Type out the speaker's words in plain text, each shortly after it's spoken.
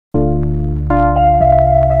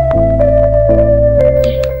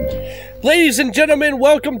Ladies and gentlemen,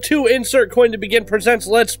 welcome to Insert Coin to Begin presents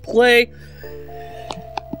Let's Play.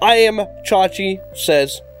 I am Chachi,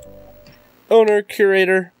 says owner,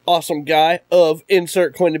 curator, awesome guy of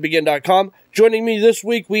InsertCoinToBegin.com. Joining me this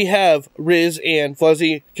week, we have Rizz and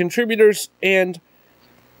Fuzzy, contributors and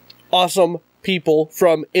awesome people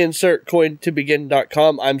from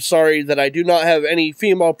InsertCoinToBegin.com. I'm sorry that I do not have any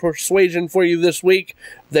female persuasion for you this week.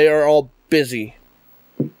 They are all busy.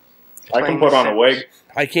 I can put on a wig.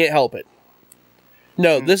 I can't help it.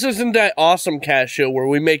 No, this isn't that Awesome Cast show where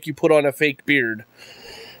we make you put on a fake beard.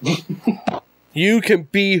 You can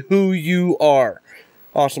be who you are.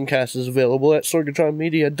 Awesome Cast is available at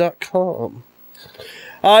sorgatronmedia.com.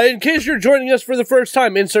 In case you're joining us for the first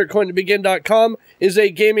time, InsertCoinToBegin.com is a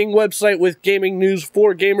gaming website with gaming news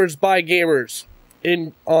for gamers by gamers.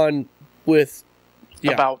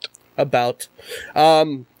 About.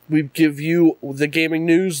 We give you the gaming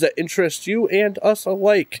news that interests you and us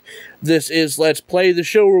alike. This is Let's Play, the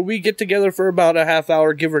show where we get together for about a half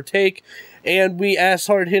hour, give or take, and we ask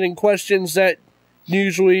hard-hitting questions that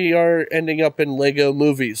usually are ending up in Lego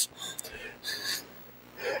movies.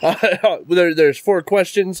 There's 4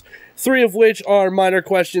 questions, 3 of which are minor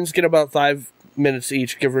questions, get about 5 minutes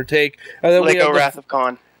each, give or take. And then Lego Wrath of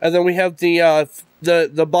Khan. And then we have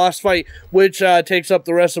the boss fight, which takes up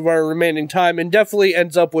the rest of our remaining time and definitely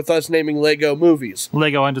ends up with us naming Lego movies.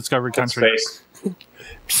 Lego Undiscovered Country.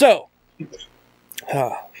 So,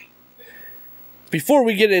 before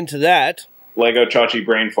we get into that, Lego Chachi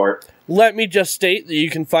brain fart. let me just state that you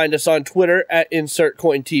can find us on Twitter at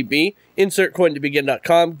InsertCoinTB,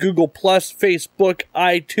 InsertCoinToBegin.com, Google+, Facebook,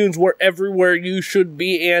 iTunes, we're everywhere you should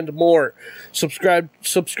be and more. Subscribe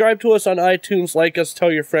to us on iTunes, like us,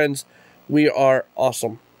 tell your friends. We are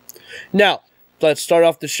awesome. Now, let's start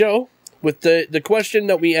off the show with the question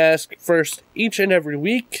that we ask first each and every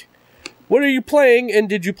week. What are you playing, and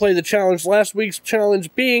did you play the challenge? Last week's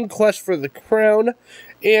challenge being Quest for the Crown,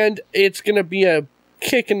 and it's going to be a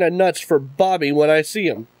kick in the nuts for Bobby when I see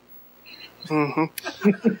him.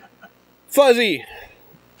 Fuzzy.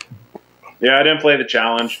 Yeah, I didn't play the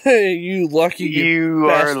challenge. Hey, you lucky You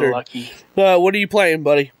bastard. are lucky. What are you playing,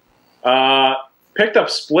 buddy? Picked up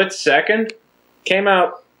Split Second. Came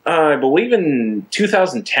out, I believe, in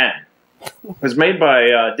 2010. It was made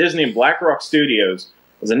by Disney and BlackRock Studios.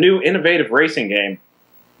 It was a new, innovative racing game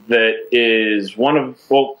that is one of,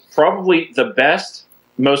 well, probably the best,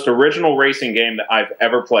 most original racing game that I've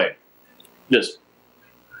ever played. Just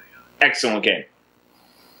excellent game.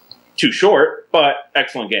 Too short, but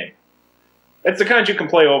excellent game. It's the kind you can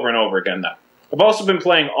play over and over again, though. I've also been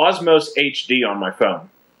playing Osmos HD on my phone,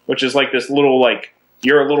 which is like this little, like,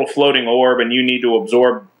 you're a little floating orb and you need to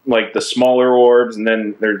absorb, like, the smaller orbs, and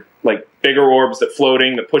then there's, like, bigger orbs that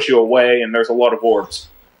floating that push you away, and there's a lot of orbs.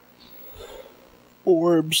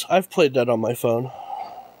 Orbs. I've played that on my phone.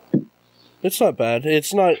 It's not bad.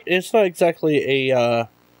 It's not exactly a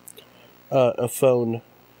phone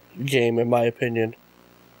game, in my opinion.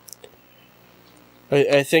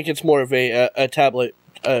 I think it's more of a tablet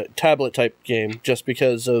type game, just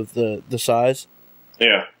because of the size.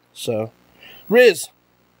 Yeah. So, Rizz.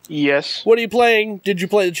 Yes. What are you playing? Did you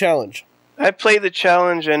play the challenge? I played the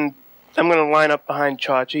challenge, and I'm going to line up behind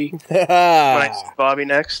Chachi when I see Bobby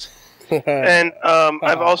next. And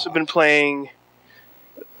I've also been playing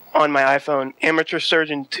on my iPhone Amateur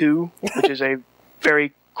Surgeon 2, which is a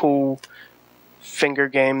very cool finger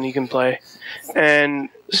game that you can play. And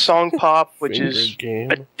SongPop, which is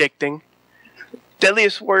addicting.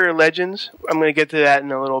 Deadliest Warrior Legends, I'm going to get to that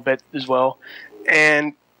in a little bit as well.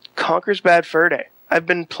 And Conker's Bad Fur Day. I've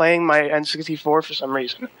been playing my N64 for some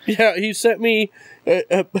reason. Yeah, he sent me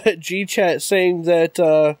a G-chat saying that,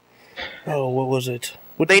 what was it?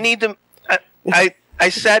 They need to... I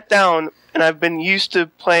sat down, and I've been used to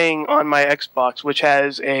playing on my Xbox, which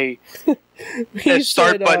has a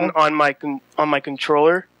start button on my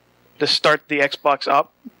controller to start the Xbox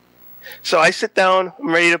up. So I sit down,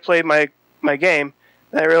 I'm ready to play my game,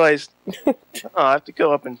 and I realized, I have to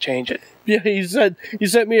go up and change it. Yeah, he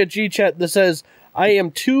sent me a G-chat that says, I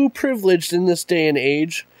am too privileged in this day and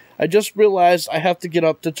age. I just realized I have to get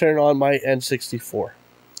up to turn on my N64.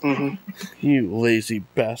 You lazy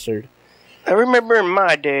bastard. I remember in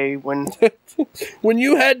my day when... when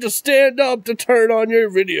you had to stand up to turn on your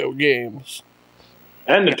video games.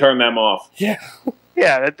 And to turn them off. Yeah.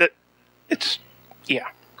 Yeah, it's... Yeah.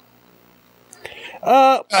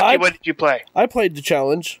 What did you play? I played the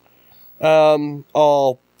challenge.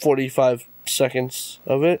 All 45 seconds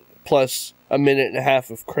of it, plus a minute and a half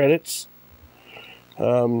of credits.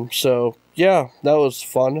 So, yeah, that was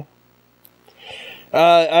fun.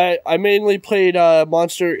 I mainly played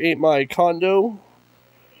Monster Ate My Condo,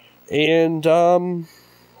 and Call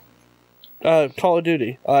of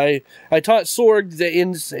Duty. I taught Sorg the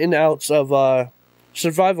ins and outs of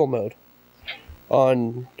survival mode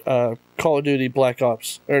on Call of Duty Black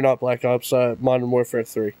Ops, or not Black Ops, Modern Warfare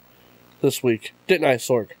 3 this week. Didn't I,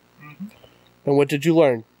 Sorg? Mm-hmm. And what did you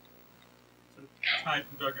learn? Hide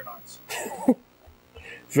from juggernauts.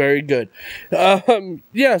 Very good.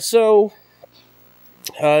 Yeah, so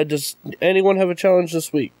does anyone have a challenge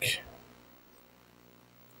this week?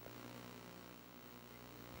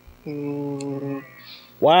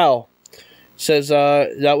 Wow. Says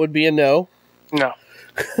that would be a no. No.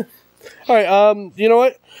 Alright, you know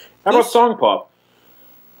what? How about SongPop?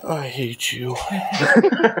 I hate you.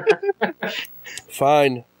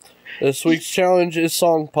 Fine. This week's challenge is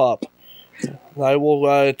SongPop. I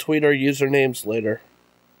will tweet our usernames later.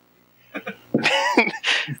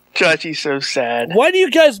 Chachi's so sad. Why do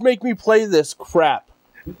you guys make me play this crap?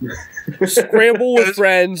 Scramble with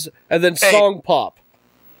friends and then SongPop.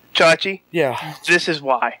 Chachi? Yeah. This is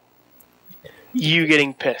why. You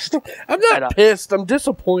getting pissed. I'm not pissed. I'm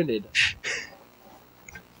disappointed.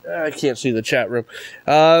 I can't see the chat room.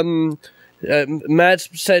 Matt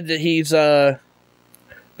said that he's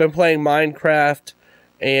been playing Minecraft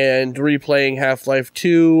and replaying Half-Life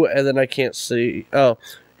 2, and then I can't see. Oh,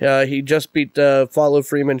 yeah, he just beat the Follow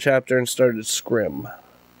Freeman chapter and started Scrim.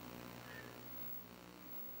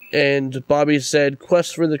 And Bobby said,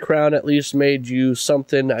 Quest for the Crown at least made you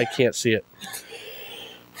something. I can't see it.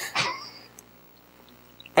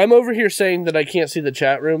 I'm over here saying that I can't see the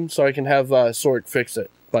chat room, so I can have Sorg fix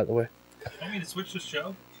it, by the way. Want me to switch the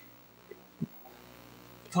show?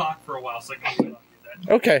 Talk for a while so I can do that.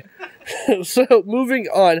 Okay. So, moving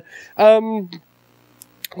on.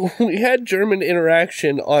 We had German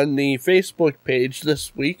interaction on the Facebook page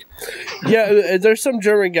this week. Yeah, there's some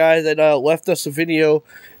German guy that left us a video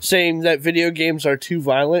saying that video games are too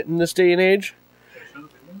violent in this day and age.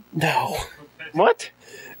 No. What?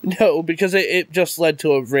 No, because it just led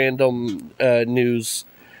to a random news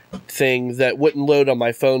thing that wouldn't load on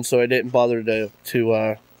my phone, so I didn't bother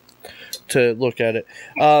to look at it.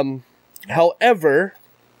 However,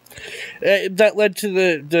 that led to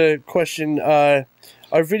the question,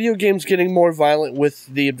 are video games getting more violent with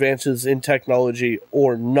the advances in technology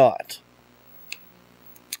or not?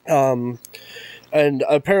 And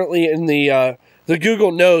apparently in the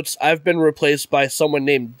Google Notes, I've been replaced by someone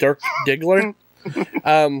named Dirk Diggler.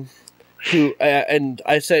 Who and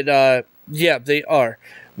I said, yeah, they are.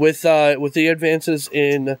 With the advances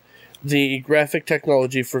in the graphic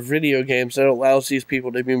technology for video games, that allows these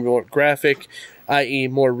people to be more graphic, i.e.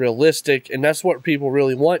 more realistic, and that's what people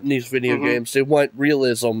really want in these video games. They want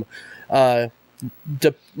realism. It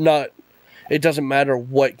doesn't matter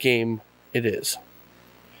what game it is.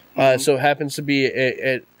 So it happens to be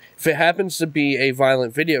if it happens to be a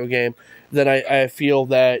violent video game, then I feel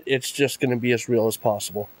that it's just going to be as real as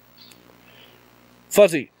possible.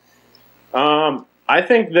 Fuzzy. I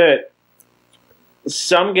think that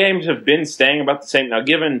some games have been staying about the same. Now,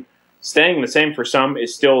 given staying the same for some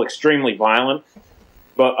is still extremely violent,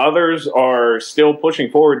 but others are still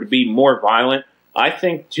pushing forward to be more violent. I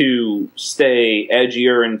think to stay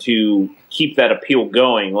edgier and to keep that appeal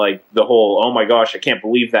going, like the whole, oh my gosh, I can't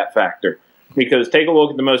believe that factor. Because take a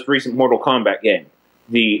look at the most recent Mortal Kombat game.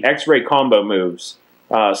 The X-ray combo moves,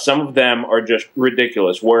 some of them are just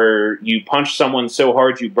ridiculous, where you punch someone so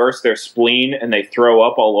hard you burst their spleen and they throw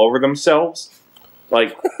up all over themselves.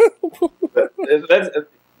 Like,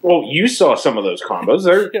 well, you saw some of those combos.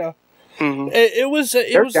 They're, yeah. They're was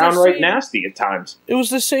downright nasty at times. It was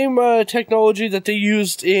the same technology that they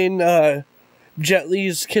used in Jet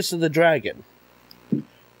Li's Kiss of the Dragon,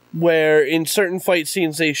 where in certain fight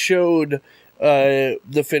scenes they showed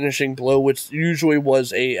the finishing blow, which usually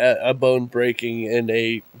was a bone breaking in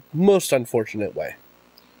a most unfortunate way.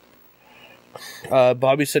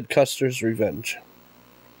 Bobby said Custer's Revenge.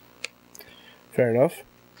 Fair enough.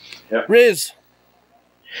 Yep. Rizz.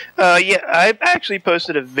 Yeah, I actually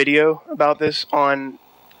posted a video about this in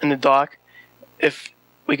the doc. If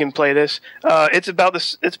we can play this, it's about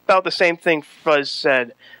this. It's about the same thing Fuzz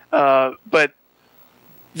said, but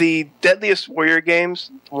the Deadliest Warrior games,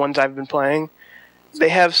 the ones I've been playing, they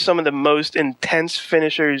have some of the most intense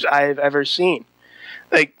finishers I've ever seen.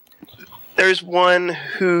 Like, there's one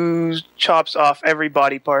who chops off every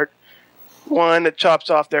body part, one that chops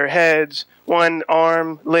off their heads, one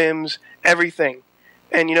arm, limbs, everything.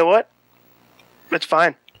 And you know what? It's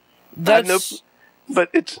fine. That's... but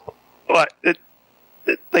it's... What?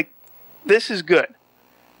 Like, this is good.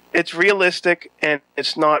 It's realistic, and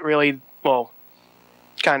it's not really... Well...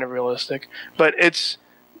 kind of realistic, but it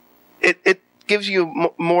gives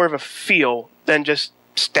you more of a feel than just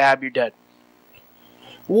stab, you're dead.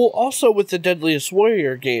 Well, also with the Deadliest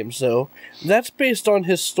Warrior games, though, that's based on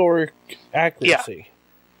historic accuracy.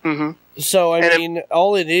 Yeah. Mm-hmm. So, I mean,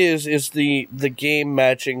 all it is the game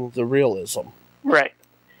matching the realism. Right.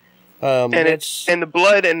 And the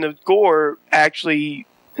blood and the gore actually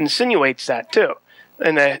insinuates that, too.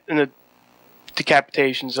 And the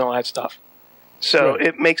decapitations and all that stuff. So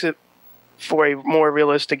it makes it for a more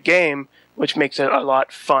realistic game, which makes it a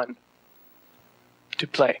lot fun to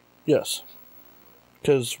play. Yes.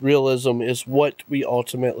 Because realism is what we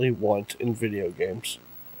ultimately want in video games.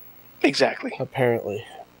 Exactly. Apparently.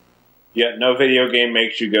 Yeah, no video game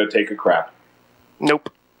makes you go take a crap.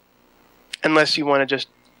 Nope. Unless you want to just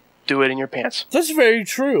do it in your pants. That's very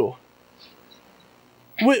true.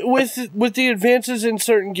 With the advances in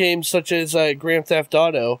certain games, such as Grand Theft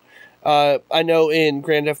Auto, I know in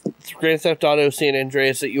Grand Theft Auto San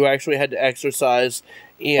Andreas that you actually had to exercise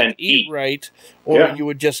and eat right, or you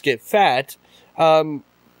would just get fat.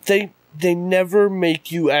 They never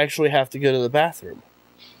make you actually have to go to the bathroom,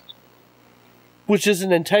 which is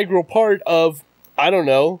an integral part of, I don't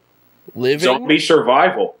know, living. Zombie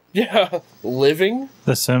survival. Yeah, living.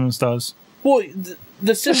 The Sims does. Well,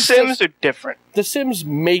 the Sims are different. The Sims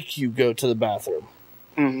make you go to the bathroom,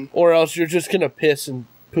 mm-hmm. or else you're just gonna piss and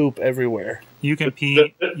poop everywhere. You can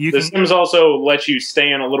pee. The Sims also let you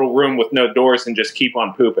stay in a little room with no doors and just keep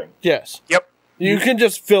on pooping. Yes. Yep. You can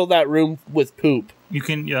just fill that room with poop. You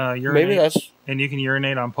can urinate. Maybe that's... And you can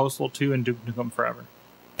urinate on Postal 2 and Duke Nukem Forever.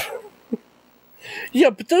 Yeah,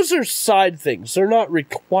 but those are side things. They're not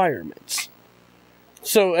requirements.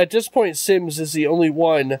 So at this point, Sims is the only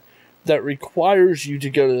one that requires you to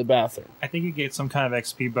go to the bathroom. I think you get some kind of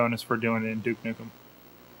XP bonus for doing it in Duke Nukem.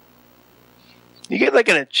 You get like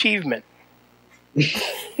an achievement.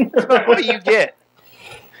 What do you get?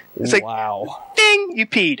 It's like, wow. Ding! You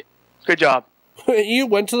peed. Good job. You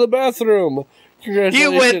went to the bathroom. Congratulations.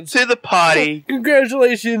 You went to the potty.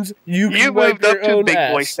 Congratulations. You moved up to big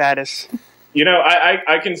boy status. You know,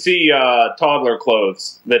 I can see toddler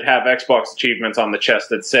clothes that have Xbox achievements on the chest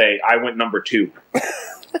that say, I went number 2.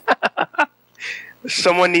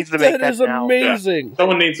 Someone needs to make that now. That is amazing. Yeah.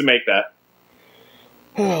 Someone needs to make that.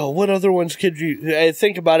 Oh, what other ones could you...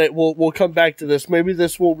 think about it. We'll come back to this. Maybe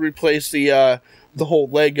this will replace the whole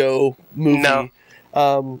Lego movie.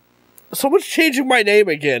 No. Someone's changing my name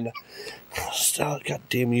again. God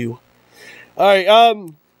damn you.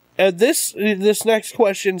 Alright, and this next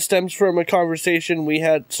question stems from a conversation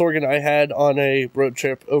Sorg and I had on a road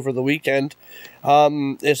trip over the weekend.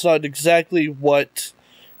 It's not exactly what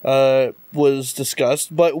was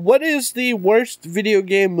discussed, but what is the worst video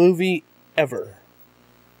game movie ever?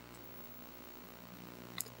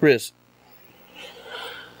 Rizz.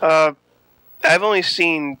 I've only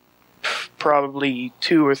seen probably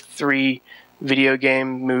 2 or 3 video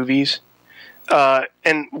game movies.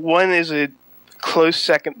 And one is a close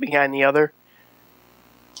second behind the other.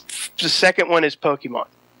 The second one is Pokemon.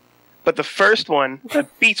 But the first one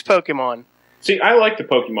that beats Pokemon... See, I like the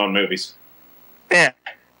Pokemon movies. Yeah.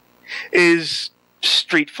 Is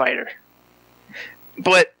Street Fighter.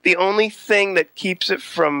 But the only thing that keeps it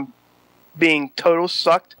from being total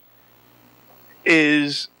sucked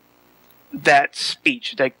is that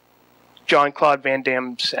speech that Jean-Claude Van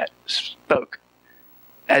Damme spoke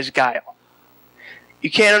as Guile. You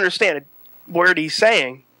can't understand a word he's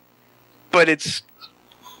saying, but it's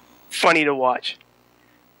funny to watch.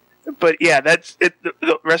 But yeah, that's it.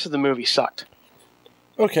 The rest of the movie sucked.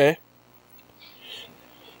 Okay.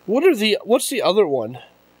 What's the other one?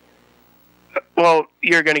 Well,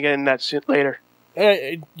 you're gonna get in that later.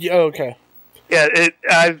 Yeah, okay.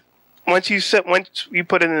 Yeah, once you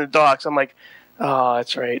put it in the docs, I'm like, oh,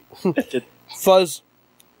 that's right. Fuzz.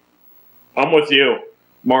 I'm with you,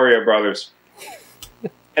 Mario Brothers.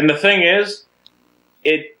 And the thing is,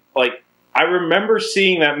 I remember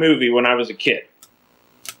seeing that movie when I was a kid.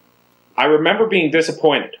 I remember being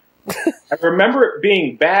disappointed. I remember it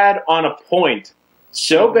being bad on a point,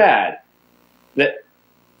 so bad that,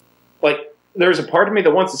 there's a part of me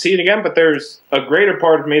that wants to see it again, but there's a greater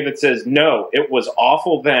part of me that says, no, it was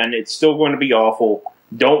awful then. It's still going to be awful.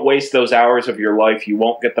 Don't waste those hours of your life. You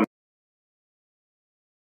won't get them.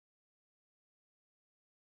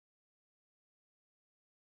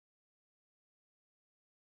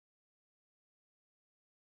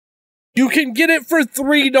 You can get it for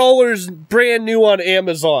 $3 brand new on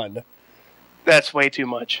Amazon. That's way too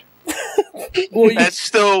much. Well, that's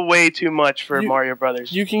still way too much for Mario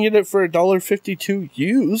Brothers. You can get it for $1.52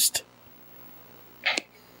 used.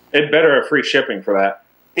 It better have free shipping for that.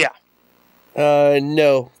 Yeah.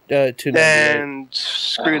 No. $2.98. Then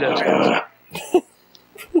screw those guys.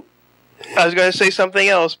 I was going to say something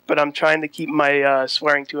else, but I'm trying to keep my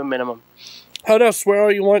swearing to a minimum. Oh no, swear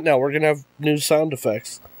all you want now. We're going to have new sound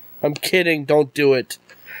effects. I'm kidding. Don't do it.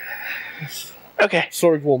 Okay.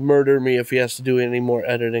 Sorg will murder me if he has to do any more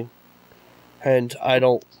editing. And I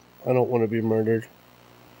don't want to be murdered.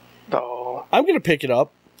 Oh. I'm going to pick it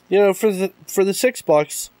up. You know, for the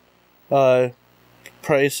 $6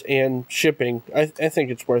 price and shipping, I think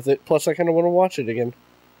it's worth it. Plus, I kind of want to watch it again.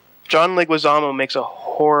 John Leguizamo makes a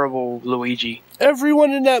horrible Luigi.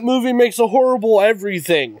 Everyone in that movie makes a horrible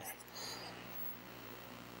everything.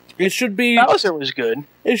 It should be... Bowser was good.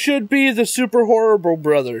 It should be the Super Horrible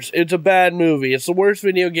Brothers. It's a bad movie. It's the worst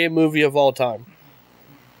video game movie of all time.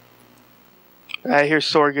 I hear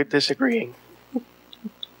Sorg disagreeing.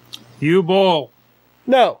 You bull.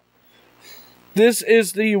 No. This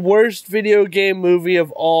is the worst video game movie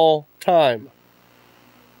of all time.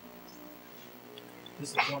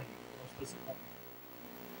 Disappointing. Most disappointing.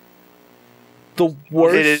 The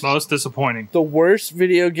worst... Most disappointing. The worst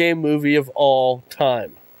video game movie of all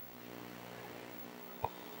time.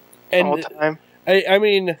 And all time? I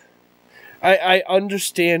mean, I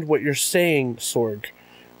understand what you're saying, Sorg,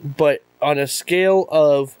 but on a scale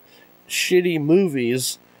of shitty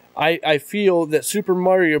movies, I feel that Super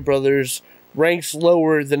Mario Brothers ranks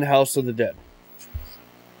lower than House of the Dead.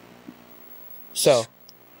 So,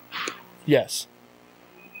 yes.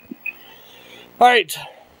 Alright.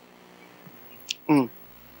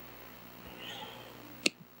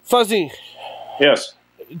 Fuzzy. Yes.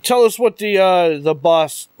 Tell us what the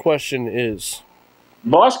boss question is.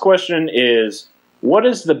 Boss question is, what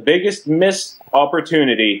is the biggest missed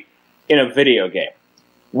opportunity in a video game?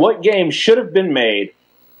 What game should have been made,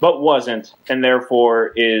 but wasn't, and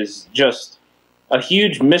therefore is just a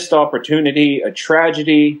huge missed opportunity, a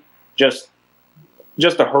tragedy, just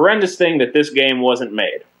a horrendous thing that this game wasn't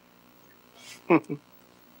made?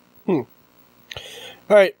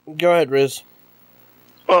 Alright, go ahead, Rizz.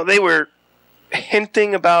 Well, they were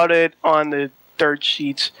hinting about it on the dirt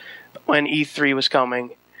sheets when E3 was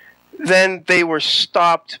coming. Then they were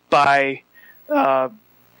stopped by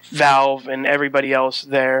Valve and everybody else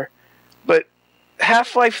there. But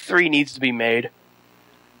Half-Life 3 needs to be made.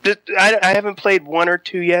 I haven't played 1 or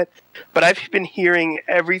 2 yet, but I've been hearing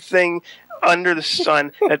everything under the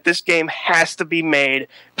sun that this game has to be made.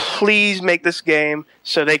 Please make this game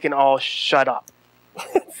so they can all shut up.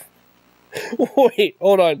 Wait,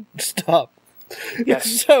 hold on. Stop.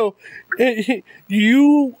 Yes. So,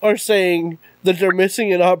 you are saying that they're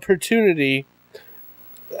missing an opportunity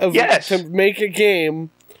to make a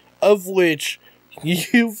game of which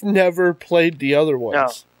you've never played the other ones. No.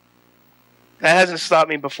 That hasn't stopped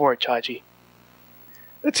me before, Chachi.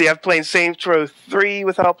 Let's see, I've played Saints Row 3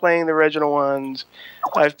 without playing the original ones.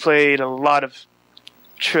 I've played a lot of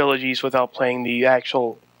trilogies without playing the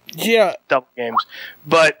actual double games.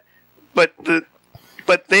 But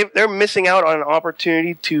they're missing out on an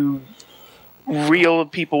opportunity to reel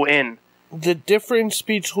people in. The difference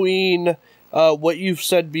between what you've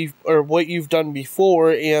said or what you've done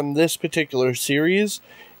before and this particular series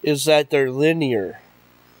is that they're linear.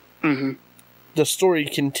 Mm-hmm. The story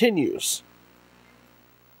continues.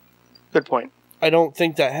 Good point. I don't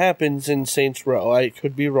think that happens in Saints Row. I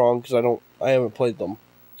could be wrong because I haven't played them.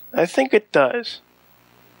 I think it does.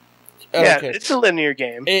 Okay. Yeah, it's a linear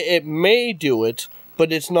game. It may do it,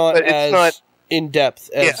 but it's not as in-depth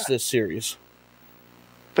as this series.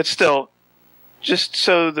 But still, just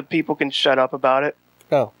so the people can shut up about it.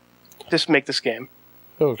 Oh. Just make this game.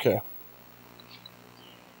 Okay.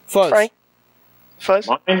 Fuzz. Frank? Fuzz?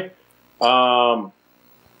 Mine?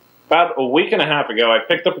 About a week and a half ago, I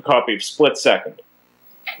picked up a copy of Split Second.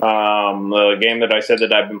 The game that I said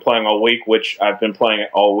that I've been playing all week, which I've been playing it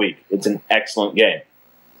all week. It's an excellent game.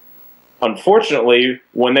 Unfortunately,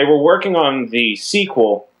 when they were working on the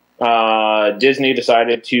sequel, Disney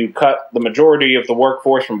decided to cut the majority of the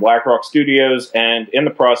workforce from BlackRock Studios and, in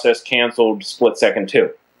the process, canceled Split Second 2.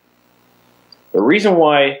 The reason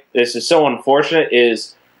why this is so unfortunate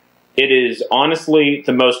is it is honestly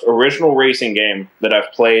the most original racing game that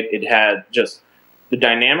I've played. It had just... the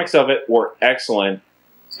dynamics of it were excellent,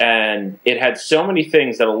 and it had so many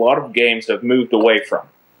things that a lot of games have moved away from.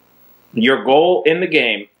 Your goal in the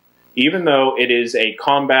game, even though it is a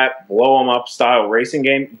combat, blow-em-up style racing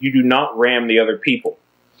game, you do not ram the other people.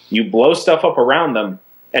 You blow stuff up around them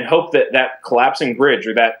and hope that that collapsing bridge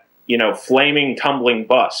or that, flaming, tumbling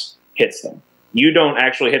bus hits them. You don't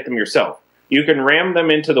actually hit them yourself. You can ram them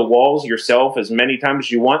into the walls yourself as many times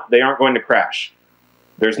as you want. They aren't going to crash.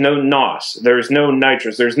 There's no NOS. There's no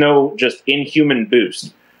nitrous. There's no just inhuman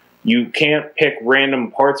boost. You can't pick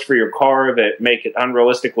random parts for your car that make it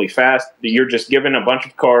unrealistically fast. You're just given a bunch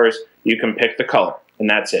of cars. You can pick the color, and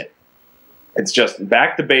that's it. It's just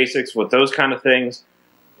back to basics with those kind of things,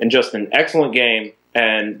 and just an excellent game.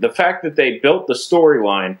 And the fact that they built the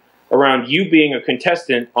storyline around you being a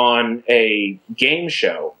contestant on a game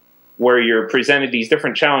show where you're presented these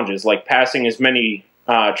different challenges, like passing as many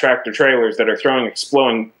tractor trailers that are throwing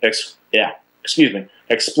exploding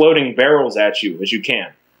barrels at you as you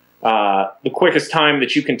can. The quickest time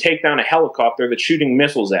that you can take down a helicopter that's shooting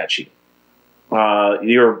missiles at you.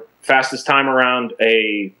 Your fastest time around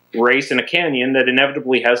a race in a canyon that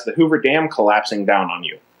inevitably has the Hoover Dam collapsing down on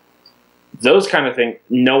you. Those kind of things,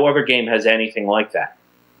 no other game has anything like that.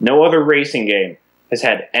 No other racing game has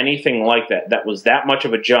had anything like that. That was that much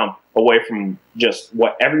of a jump away from just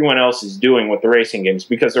what everyone else is doing with the racing games,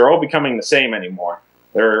 because they're all becoming the same anymore.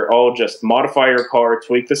 They're all just modify your car,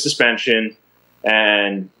 tweak the suspension,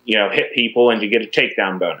 and hit people, and you get a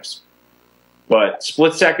takedown bonus. But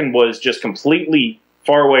Split Second was just completely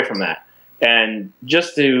far away from that. And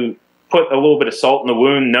just to put a little bit of salt in the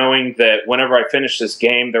wound, knowing that whenever I finished this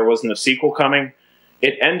game, there wasn't a sequel coming,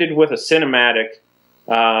 it ended with a cinematic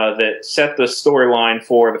that set the storyline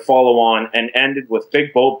for the follow-on and ended with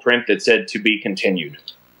big bold print that said "to be continued."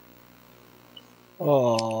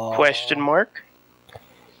 Aww. Question mark?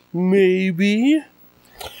 Maybe.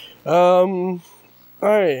 Alright,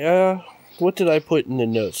 what did I put in the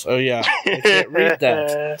notes? Oh yeah, I can't read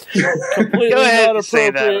that. Completely not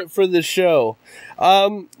appropriate for the show.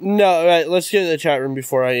 No, alright, let's get to the chat room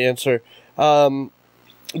before I answer.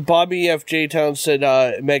 Bobby F. J. Town said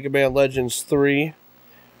Mega Man Legends 3.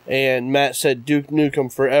 And Matt said Duke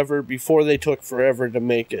Nukem Forever before they took forever to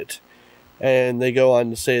make it. And they go on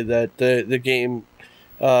to say that the game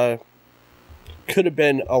could have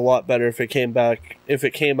been a lot better if it came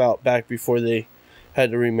out back before they had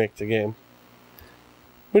to remake the game.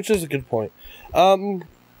 Which is a good point. I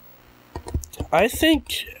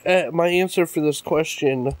think my answer for this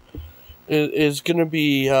question is going to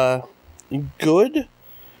be good.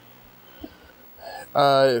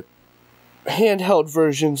 Handheld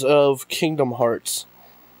versions of Kingdom Hearts.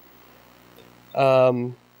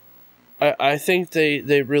 I think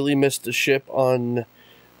they really missed the ship on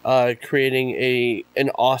creating an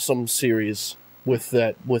awesome series with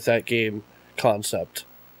that game concept.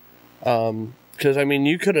 Because I mean,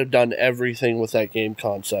 you could have done everything with that game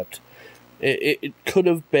concept. It could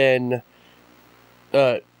have been.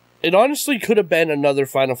 It honestly could have been another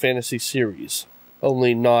Final Fantasy series,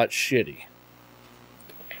 only not shitty.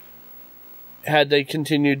 Had they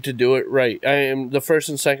continued to do it right. The first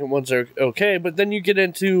and second ones are okay, but then you get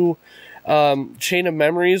into Chain of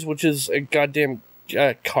Memories, which is a goddamn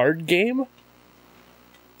card game.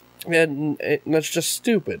 And that's just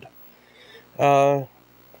stupid. I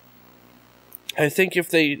think if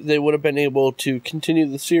they would have been able to continue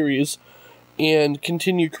the series and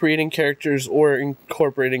continue creating characters or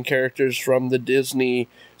incorporating characters from the Disney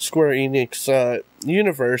Square Enix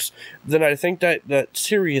universe, then I think that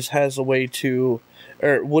series has a way to,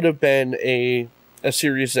 or would have been a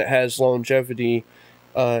series that has longevity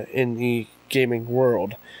in the gaming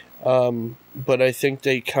world. But I think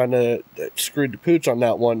they kind of screwed the pooch on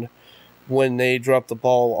that one when they dropped the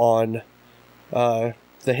ball on the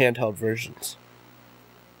handheld versions.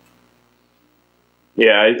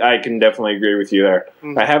 Yeah, I can definitely agree with you there.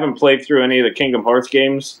 I haven't played through any of the Kingdom Hearts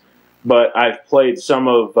games, but I've played some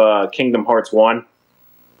of Kingdom Hearts 1,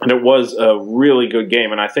 and it was a really good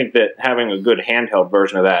game, and I think that having a good handheld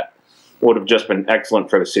version of that would have just been excellent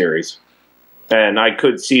for the series. And I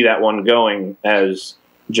could see that one going as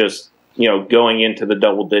just, going into the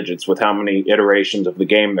double digits with how many iterations of the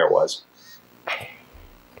game there was.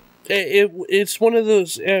 It's one of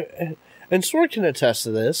those, and Sword can attest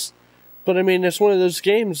to this, but I mean, it's one of those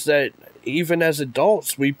games that even as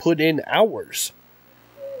adults, we put in hours.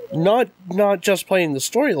 Not just playing the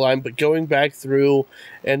storyline, but going back through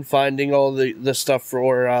and finding all the stuff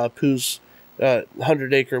for Pooh's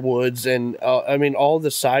 100 Acre Woods, and I mean, all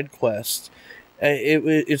the side quests.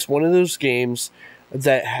 It's one of those games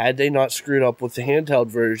that, had they not screwed up with the handheld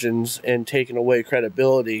versions and taken away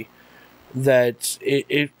credibility, that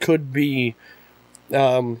it could be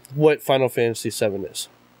what Final Fantasy VII is.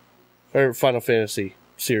 Or Final Fantasy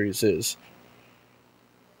series is.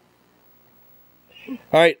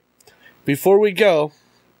 Alright, before we go...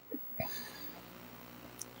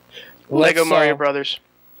 Lego Mario Brothers.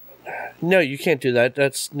 No, you can't do that.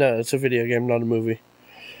 It's a video game, not a movie.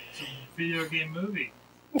 It's a video game movie.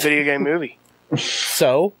 Video game movie.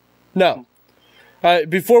 So, no.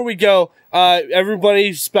 Before we go,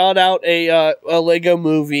 everybody spout out a Lego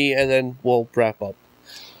movie, and then we'll wrap up.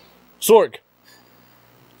 Sorg.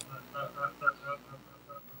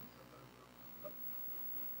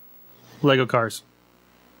 Lego cars.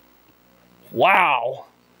 Wow.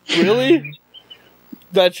 Really?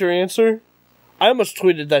 That's your answer? I almost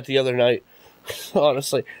tweeted that the other night.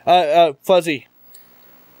 Honestly. Fuzzy.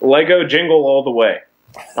 Lego Jingle All the Way.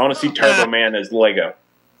 I want to see Turbo Man as Lego.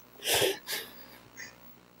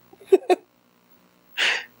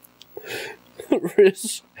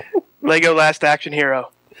 Rizz. Lego Last Action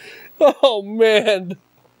Hero. Oh, man.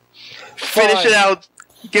 Finish it out.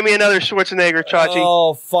 Give me another Schwarzenegger, Chachi.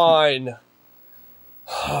 Oh, fine.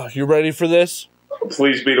 You ready for this?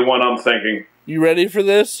 Please be the one I'm thinking. You ready for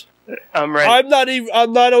this? I'm ready.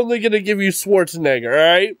 I'm not only going to give you Schwarzenegger, all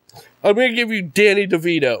right? I'm going to give you Danny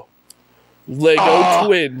DeVito. Lego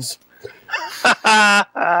Twins.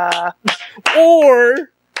 or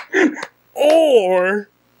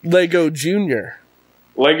Lego Junior.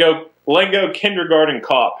 Lego Kindergarten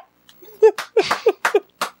Cop.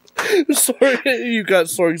 Sorry, you got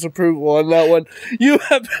Sorg's approval on that one. You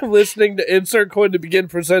have been listening to Insert Coin to Begin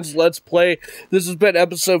presents Let's Play. This has been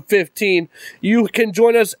episode 15. You can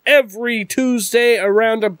join us every Tuesday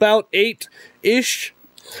around about 8-ish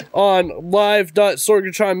on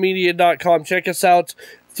live.sorgatronmedia.com. Check us out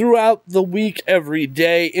throughout the week every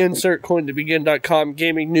day. InsertCoinToBegin.com.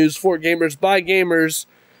 Gaming news for gamers by gamers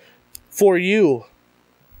for you.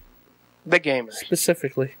 The gamers.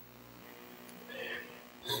 Specifically.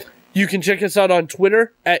 You can check us out on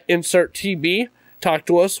Twitter at InsertTB. Talk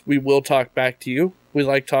to us. We will talk back to you. We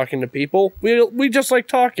like talking to people. We just like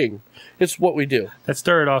talking. It's what we do. That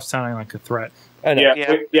started off sounding like a threat. I know.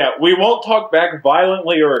 We won't talk back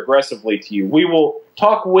violently or aggressively to you. We will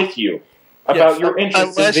talk with you about your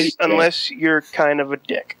interests in video games. Unless you're kind of a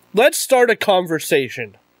dick. Let's start a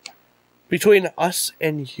conversation between us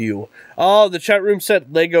and you. Oh, the chat room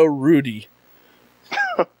said Lego Rudy.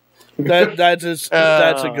 That's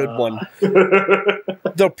a good one.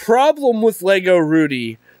 The problem with Lego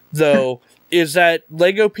Rudy, though, is that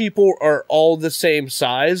Lego people are all the same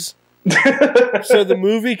size. So the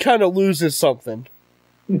movie kind of loses something.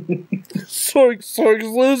 Sorg's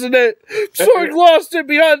losing it. Sorg lost it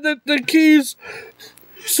behind the keys.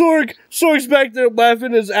 Sorg's back there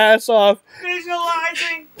laughing his ass off.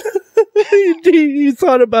 Visualizing. he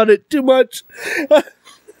thought about it too much.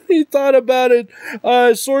 He thought about it.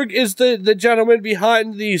 Sorg is the gentleman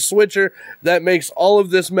behind the switcher that makes all of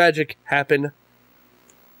this magic happen.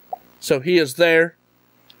 So he is there.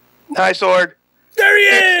 Hi, Sorg. There he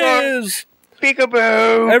is!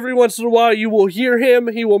 Peekaboo! Every once in a while you will hear him.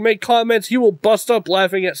 He will make comments. He will bust up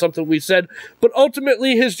laughing at something we said. But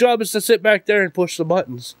ultimately his job is to sit back there and push the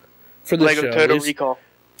buttons for the show. Lego Total Recall.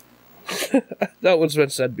 That one's been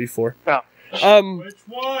said before. Oh. Which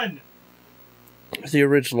one? The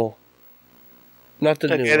original. Not the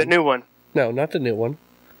new one. Okay, the new one. No, not the new one.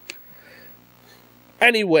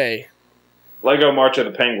 Anyway. Lego March of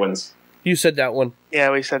the Penguins. You said that one.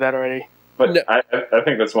 Yeah, we said that already. But No. I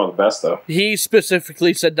think that's one of the best, though. He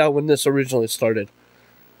specifically said that when this originally started.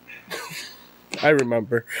 I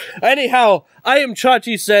remember. Anyhow, I am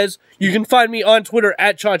Chachi Says. You can find me on Twitter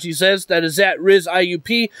at Chachi Says. That is at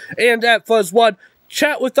RizzIUP and at FuzzWad.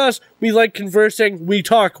 Chat with us. We like conversing. We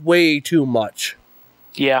talk way too much.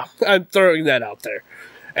 Yeah. I'm throwing that out there.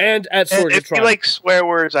 And at Sorgatron. If you like swear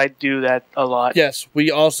words, I do that a lot. Yes, we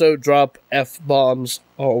also drop F-bombs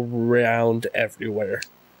around everywhere.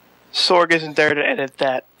 Sorg isn't there to edit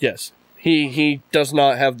that. Yes. He does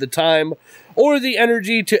not have the time or the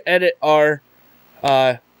energy to edit our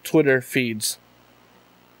Twitter feeds,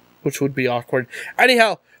 which would be awkward.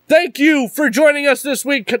 Anyhow, thank you for joining us this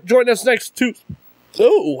week. Join us next Tuesday.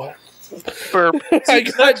 Oh. Burp.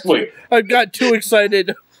 I got too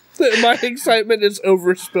excited. My excitement is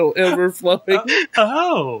overflowing.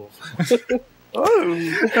 Oh.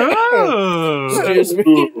 Excuse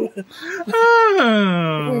me.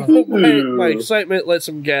 Oh. My excitement let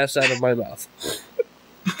some gas out of my mouth.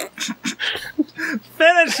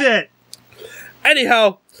 Finish it.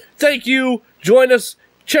 Anyhow, thank you. Join us.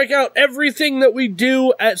 Check out everything that we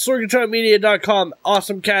do at SorgatronMedia.com.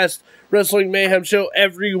 Awesome cast, Wrestling Mayhem Show,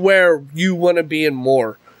 everywhere you want to be and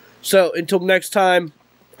more. So, until next time,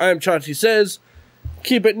 I'm Chachi Says.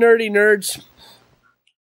 Keep it nerdy, nerds.